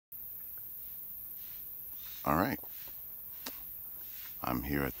All right, I'm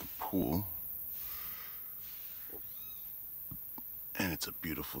here at the pool, and it's a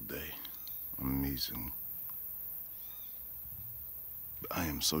beautiful day. Amazing. I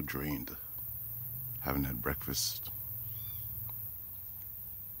am so drained. Haven't had breakfast.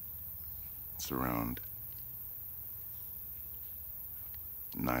 It's around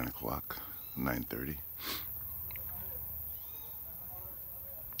 9 o'clock, 9:30.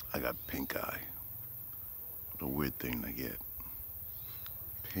 I got pink eye. What a weird thing to get.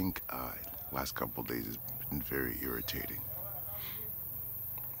 Pink eye. Last couple of days has been very irritating.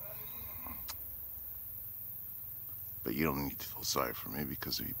 But you don't need to feel sorry for me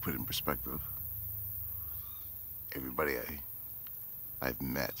because if you put in perspective, everybody I've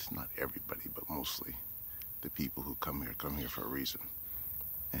met, not everybody, but mostly the people who come here for a reason.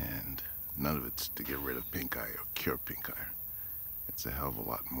 And none of it's to get rid of pink eye or cure pink eye. It's a hell of a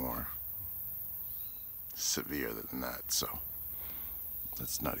lot more severe than that. So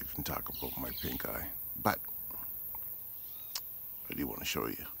let's not even talk about my pink eye. But I do want to show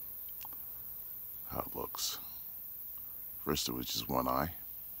you how it looks. First it was just one eye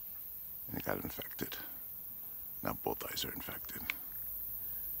and it got infected. Now both eyes are infected.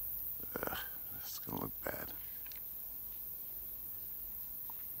 It's gonna look bad.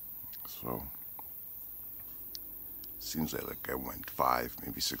 So seems like I went 5,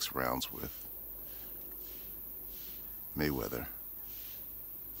 maybe 6 rounds with Mayweather.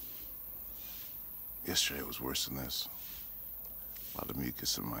 Yesterday was worse than this. A lot of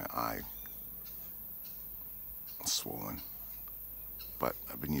mucus in my eye, swollen. But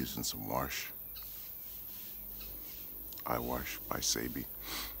I've been using some eye wash by Sebi,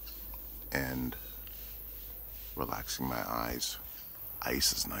 and relaxing my eyes.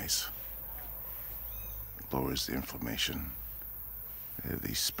 Ice is nice. It lowers the inflammation. They have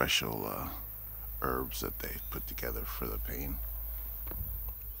these special herbs that they put together for the pain.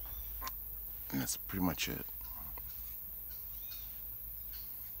 And that's pretty much it.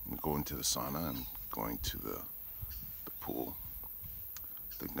 I'm going to the sauna. I'm going to the pool.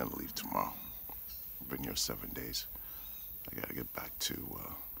 I think I'm gonna leave tomorrow. I've been here 7 days. I gotta get back to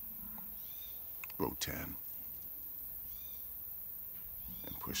Rotan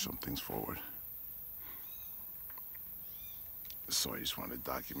and push some things forward. So I just want to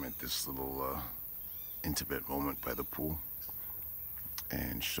document this little intimate moment by the pool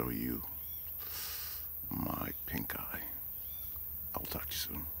and show you my pink eye. I'll talk to you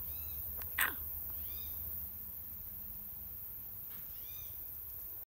soon.